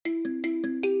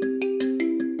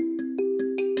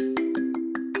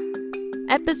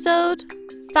Episode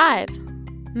 5,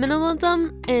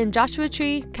 Minimalism in Joshua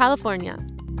Tree, California.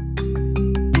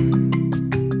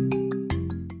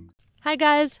 Hi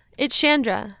guys, it's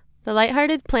Chandra, the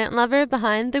lighthearted plant lover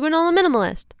behind The Granola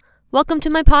Minimalist. Welcome to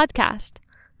my podcast.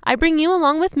 I bring you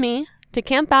along with me to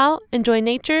camp out, enjoy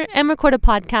nature, and record a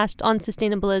podcast on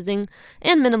sustainable living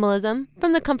and minimalism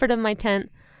from the comfort of my tent,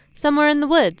 somewhere in the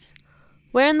woods.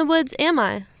 Where in the woods am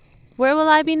I? Where will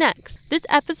I be next? This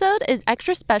episode is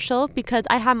extra special because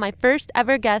I have my first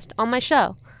ever guest on my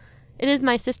show. It is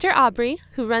my sister Aubrey,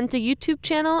 who runs the YouTube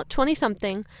channel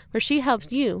 20-something, where she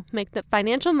helps you make the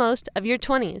financial most of your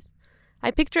 20s. I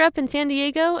picked her up in San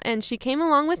Diego, and she came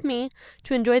along with me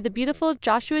to enjoy the beautiful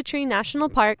Joshua Tree National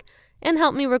Park and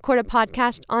help me record a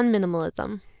podcast on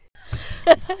minimalism.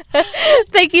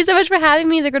 Thank you so much for having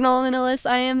me, the Granola Minimalist.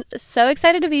 I am so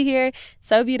excited to be here.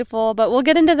 So beautiful, but we'll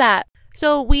get into that.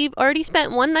 So we've already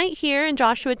spent one night here in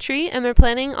Joshua Tree, and we're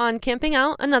planning on camping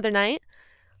out another night.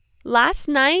 Last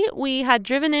night we had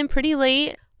driven in pretty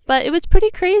late, but it was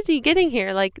pretty crazy getting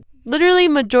here. Like literally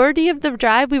majority of the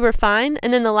drive we were fine,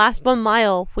 and then the last 1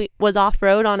 mile was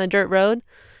off-road on a dirt road.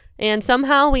 And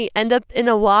somehow we end up in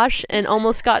a wash and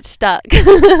almost got stuck,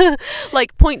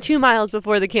 like 0.2 miles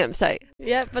before the campsite.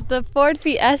 Yep, but the Ford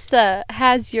Fiesta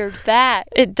has your back.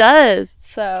 It does.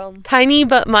 So tiny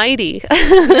but mighty.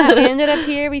 Yeah, we ended up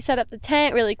here. We set up the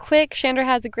tent really quick. Chandra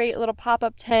has a great little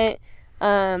pop-up tent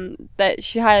that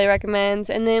she highly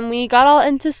recommends. And then we got all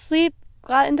into sleep,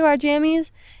 got into our jammies,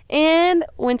 and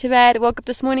went to bed. Woke up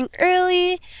this morning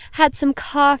early, had some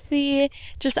coffee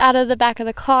just out of the back of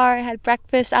the car, had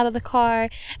breakfast out of the car,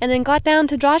 and then got down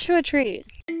to Joshua Tree.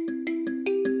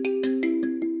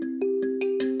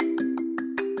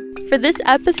 For this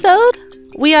episode,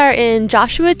 we are in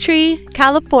Joshua Tree,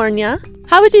 California.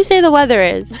 How would you say the weather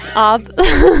is, Ob?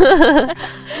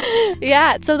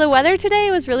 Yeah, so the weather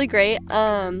today was really great.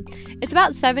 It's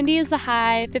about 70 is the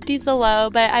high, 50 is the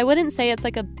low, but I wouldn't say it's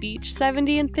like a beach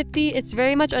 70 and 50. It's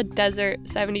very much a desert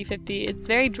 70, 50. It's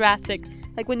very drastic.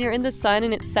 Like when you're in the sun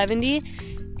and it's 70,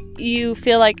 you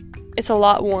feel like it's a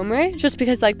lot warmer just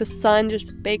because like the sun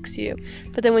just bakes you.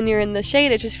 But then when you're in the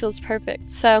shade, it just feels perfect.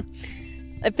 So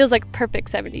it feels like perfect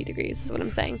 70 degrees is what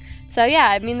I'm saying. So yeah,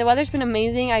 I mean, the weather's been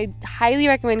amazing. I highly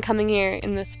recommend coming here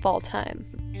in this fall time.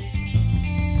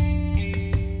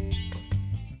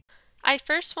 I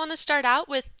first want to start out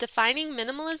with defining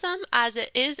minimalism, as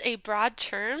it is a broad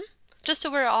term, just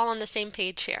so we're all on the same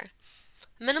page here.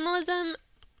 Minimalism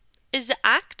is the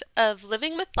act of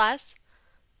living with less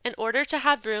in order to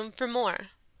have room for more.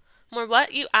 More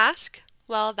what, you ask?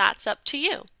 Well, that's up to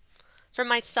you. For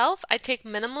myself, I take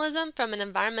minimalism from an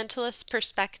environmentalist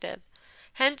perspective,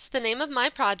 hence the name of my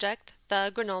project,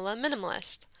 the Granola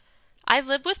Minimalist. I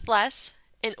live with less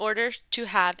in order to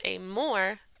have a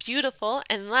more beautiful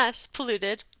and less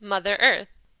polluted Mother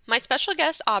Earth. My special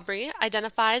guest, Aubrey,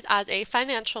 identifies as a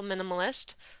financial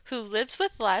minimalist who lives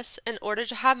with less in order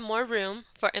to have more room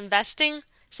for investing,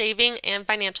 saving, and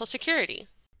financial security.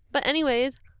 But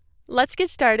anyways, let's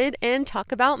get started and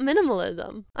talk about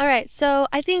minimalism. Alright, so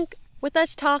I think with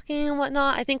us talking and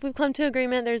whatnot, I think we've come to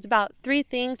agreement there's about 3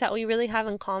 things that we really have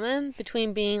in common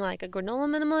between being like a granola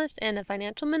minimalist and a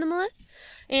financial minimalist.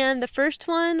 And the first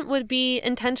one would be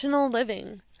intentional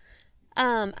living.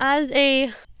 As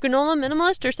a granola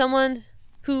minimalist, or someone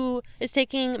who is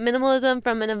taking minimalism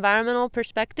from an environmental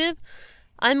perspective,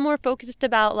 I'm more focused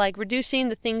about like reducing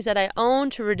the things that I own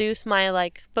to reduce my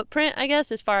like footprint, I guess,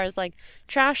 as far as like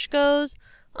trash goes,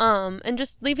 and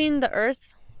just leaving the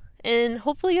earth in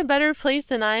hopefully a better place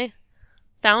than I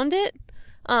found it.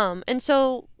 And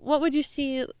so what would you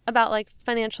see about like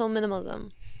financial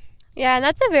minimalism? Yeah, and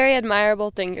that's a very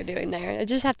admirable thing you're doing there. I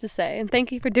just have to say, and thank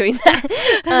you for doing that.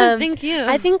 Thank you.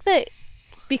 I think that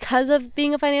because of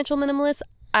being a financial minimalist,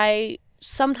 I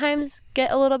sometimes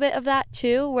get a little bit of that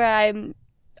too, where I'm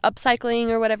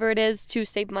upcycling or whatever it is to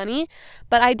save money.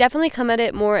 But I definitely come at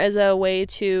it more as a way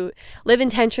to live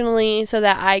intentionally so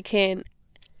that I can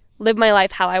live my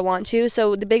life how I want to.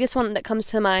 So the biggest one that comes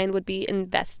to mind would be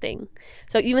investing.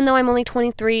 So even though I'm only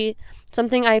 23,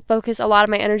 something I focus a lot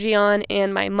of my energy on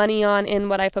and my money on, and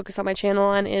what I focus on my channel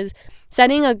on, is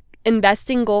setting a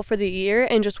investing goal for the year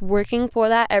and just working for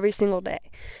that every single day.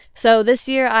 So this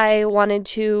year I wanted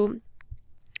to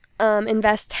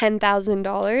invest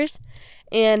 $10,000,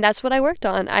 and that's what I worked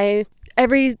on.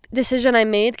 Every decision I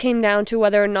made came down to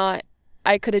whether or not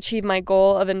I could achieve my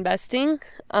goal of investing.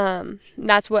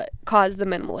 That's what caused the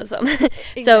minimalism.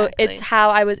 Exactly. So it's how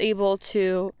I was able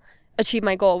to achieve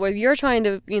my goal, where you're trying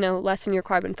to, lessen your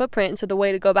carbon footprint. And so the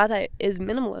way to go about that is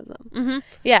minimalism. Mm-hmm.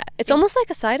 Yeah, it's almost like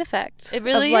a side effect. It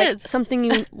really of, is. Something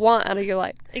you want out of your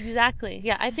life. Exactly.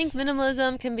 Yeah, I think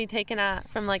minimalism can be taken at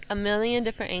from like a million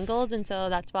different angles, and so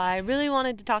that's why I really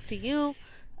wanted to talk to you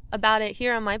about it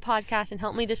here on my podcast and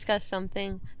help me discuss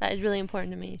something that is really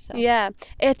important to me. So yeah,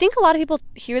 I think a lot of people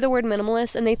hear the word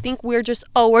minimalist and they think we're just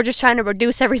trying to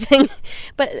reduce everything,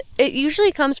 but it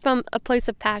usually comes from a place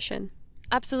of passion.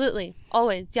 Absolutely,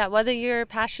 always. Yeah, whether you're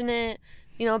passionate,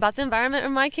 about the environment, or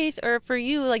in my case, or for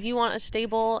you, like you want a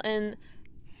stable and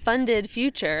funded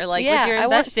future, like with your investing.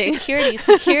 I want security.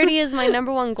 Security is my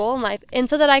number one goal in life, and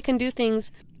so that I can do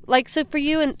things. Like, so for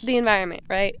you and the environment,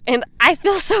 right? And I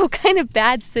feel so kind of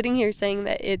bad sitting here saying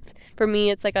that for me,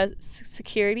 it's like a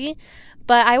security.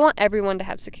 But I want everyone to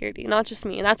have security, not just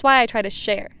me. And that's why I try to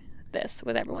share this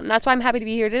with everyone. And that's why I'm happy to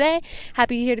be here today.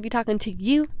 Happy here to be talking to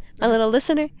you, my little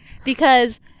listener.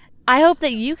 Because I hope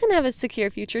that you can have a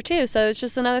secure future too. So it's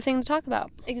just another thing to talk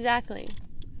about. Exactly.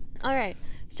 All right.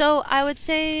 So I would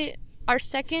say our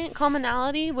second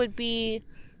commonality would be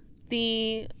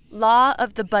the law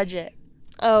of the budget.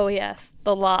 Oh, yes,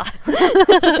 the law.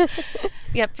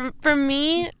 Yeah, for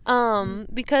me,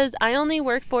 because I only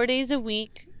work 4 days a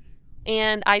week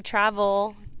and I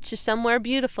travel to somewhere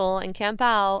beautiful and camp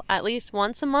out at least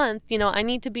once a month, I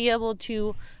need to be able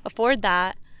to afford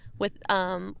that with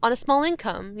on a small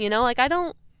income, like I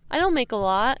don't make a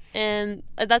lot, and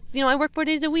that's, I work 4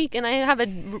 days a week and I have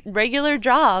a regular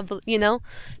job,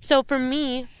 so for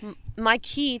me, my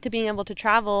key to being able to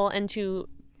travel and to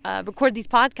record these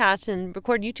podcasts and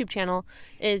record YouTube channel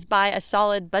is by a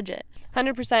solid budget.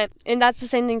 100%. And that's the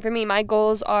same thing for me. My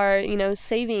goals are,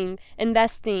 saving,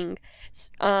 investing,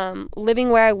 living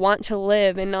where I want to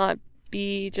live and not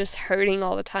be just hurting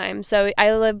all the time. So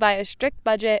I live by a strict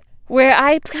budget where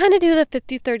I kind of do the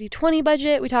 50-30-20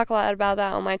 budget. We talk a lot about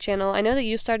that on my channel. I know that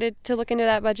you started to look into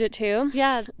that budget too.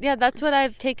 Yeah, that's what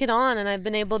I've taken on, and I've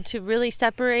been able to really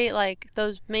separate like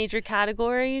those major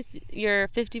categories. Your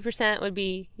 50% would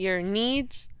be your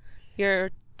needs,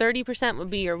 your 30% would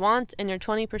be your wants, and your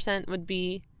 20% would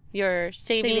be your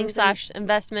savings /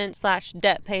 investment /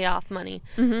 debt payoff money.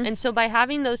 Mm-hmm. And so by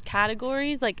having those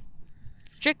categories, like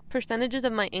strict percentages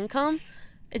of my income,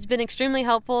 it's been extremely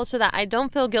helpful so that I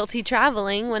don't feel guilty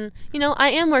traveling when,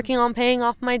 I am working on paying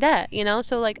off my debt,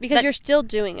 so like... Because you're still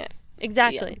doing it.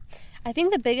 Exactly. Yeah. I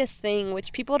think the biggest thing,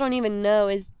 which people don't even know,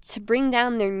 is to bring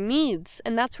down their needs.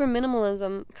 And that's where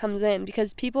minimalism comes in,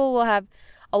 because people will have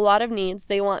a lot of needs.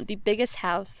 They want the biggest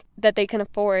house that they can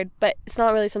afford, but it's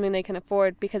not really something they can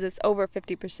afford because it's over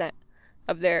 50%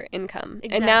 of their income.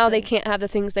 Exactly. And now they can't have the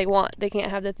things they want. They can't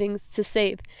have the things to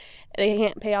save. They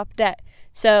can't pay off debt.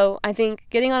 So I think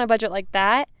getting on a budget like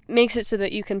that makes it so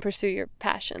that you can pursue your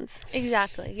passions.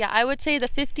 Exactly. Yeah, I would say the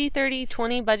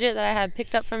 50-30-20 budget that I have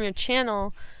picked up from your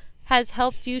channel has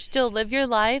helped you still live your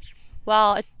life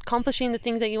while accomplishing the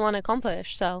things that you want to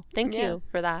accomplish. So thank you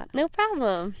for that. No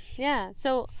problem. Yeah.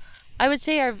 So I would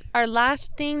say our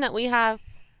last thing that we have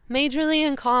majorly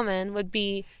in common would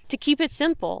be to keep it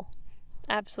simple.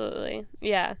 Absolutely.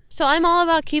 Yeah. So I'm all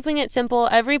about keeping it simple.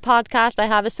 Every podcast I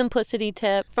have a simplicity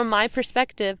tip. From my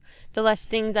perspective, the less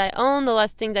things I own, the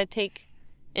less things I take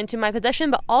into my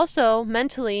possession, but also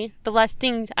mentally, the less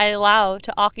things I allow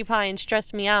to occupy and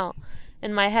stress me out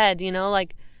in my head,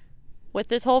 like with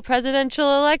this whole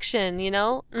presidential election,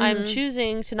 mm-hmm. I'm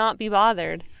choosing to not be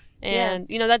bothered. And,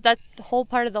 that's the whole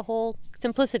part of the whole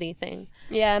simplicity thing.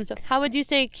 Yeah. So how would you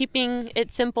say keeping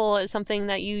it simple is something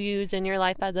that you use in your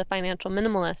life as a financial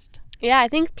minimalist? Yeah, I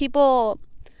think people,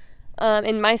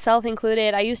 and myself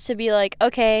included, I used to be like,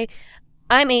 okay,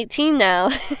 I'm 18 now.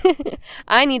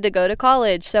 I need to go to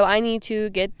college, so I need to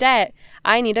get debt.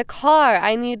 I need a car.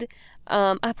 I need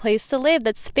a place to live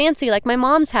that's fancy, like my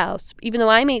mom's house, even though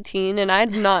I'm 18 and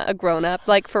I'm not a grown-up,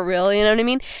 like for real, you know what I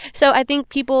mean? So I think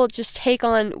people just take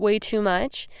on way too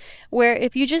much, where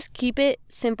if you just keep it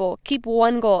simple, keep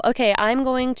one goal. Okay, I'm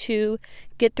going to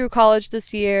get through college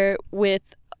this year with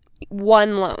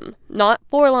one loan, not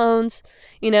 4 loans,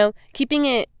 keeping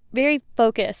it very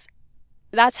focused.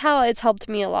 That's how it's helped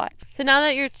me a lot. So now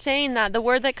that you're saying that, the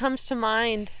word that comes to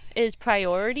mind is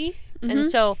priority. Mm-hmm.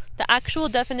 And so the actual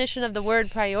definition of the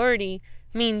word priority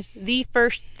means the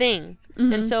first thing.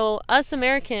 Mm-hmm. And so us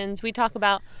Americans, we talk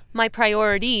about my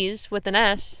priorities with an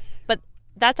S, but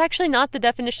that's actually not the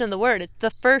definition of the word. It's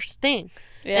the first thing.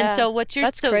 Yeah, and so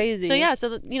that's crazy.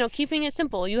 So keeping it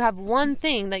simple. You have one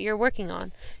thing that you're working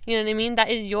on. You know what I mean? That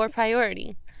is your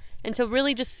priority. And so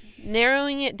really just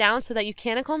narrowing it down so that you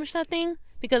can accomplish that thing,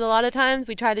 because a lot of times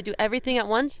we try to do everything at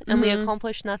once and we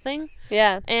accomplish nothing.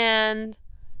 Yeah. And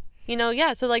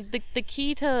So like the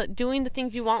key to doing the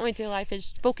things you want with your life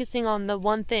is focusing on the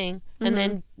one thing and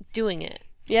then doing it.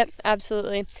 Yep,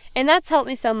 absolutely. And that's helped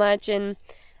me so much. And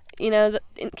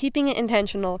keeping it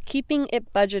intentional, keeping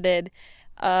it budgeted,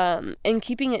 and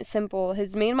keeping it simple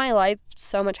has made my life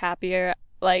so much happier.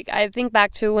 Like, I think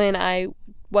back to when I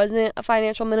wasn't a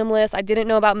financial minimalist. I didn't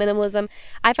know about minimalism.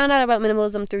 I found out about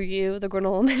minimalism through you, the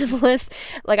granola minimalist.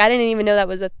 Like, I didn't even know that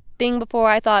was a thing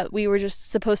before. I thought we were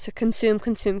just supposed to consume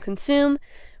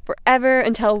forever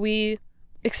until we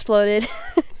exploded.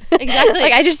 Exactly.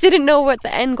 Like, I just didn't know what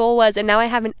the end goal was, and now I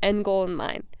have an end goal in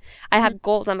mind. I have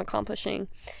goals I'm accomplishing.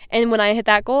 And when I hit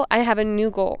that goal, I have a new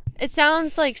goal. It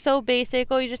sounds like so basic.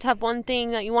 Oh, you just have one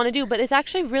thing that you want to do. But it's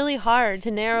actually really hard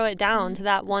to narrow it down to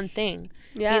that one thing.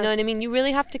 Yeah. You know what I mean? You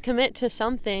really have to commit to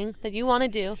something that you want to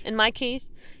do. In my case,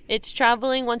 it's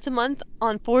traveling once a month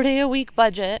on 4-day-a-week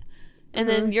budget. And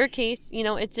then in your case,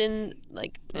 it's in,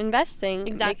 like,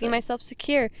 investing, making myself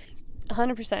secure.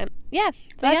 100%. Yeah.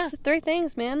 That's the 3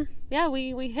 things, man. Yeah,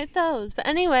 we hit those. But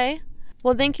anyway...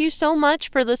 Well, thank you so much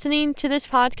for listening to this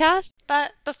podcast.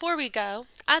 But before we go,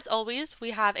 as always,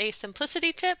 we have a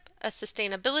simplicity tip, a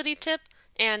sustainability tip,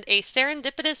 and a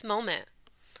serendipitous moment.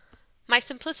 My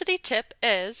simplicity tip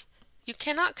is, you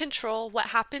cannot control what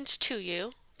happens to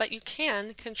you, but you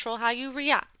can control how you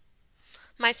react.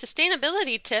 My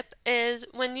sustainability tip is,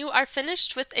 when you are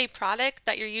finished with a product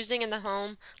that you're using in the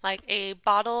home, like a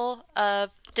bottle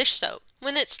of dish soap,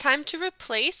 when it's time to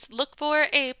replace, look for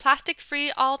a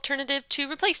plastic-free alternative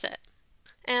to replace it.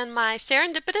 And my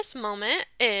serendipitous moment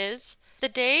is, the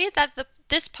day that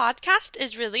this podcast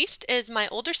is released is my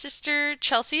older sister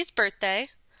Chelsea's birthday.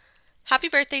 Happy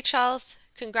birthday, Chels.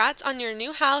 Congrats on your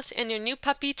new house and your new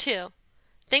puppy, too.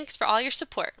 Thanks for all your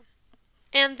support.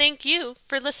 And thank you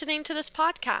for listening to this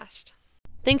podcast.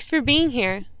 Thanks for being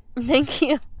here. Thank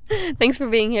you. Thanks for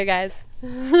being here, guys.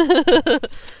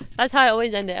 That's how I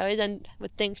always end it. I always end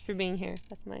with thanks for being here.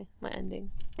 That's my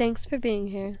ending. Thanks for being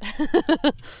here.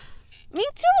 Me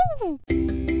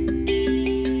too.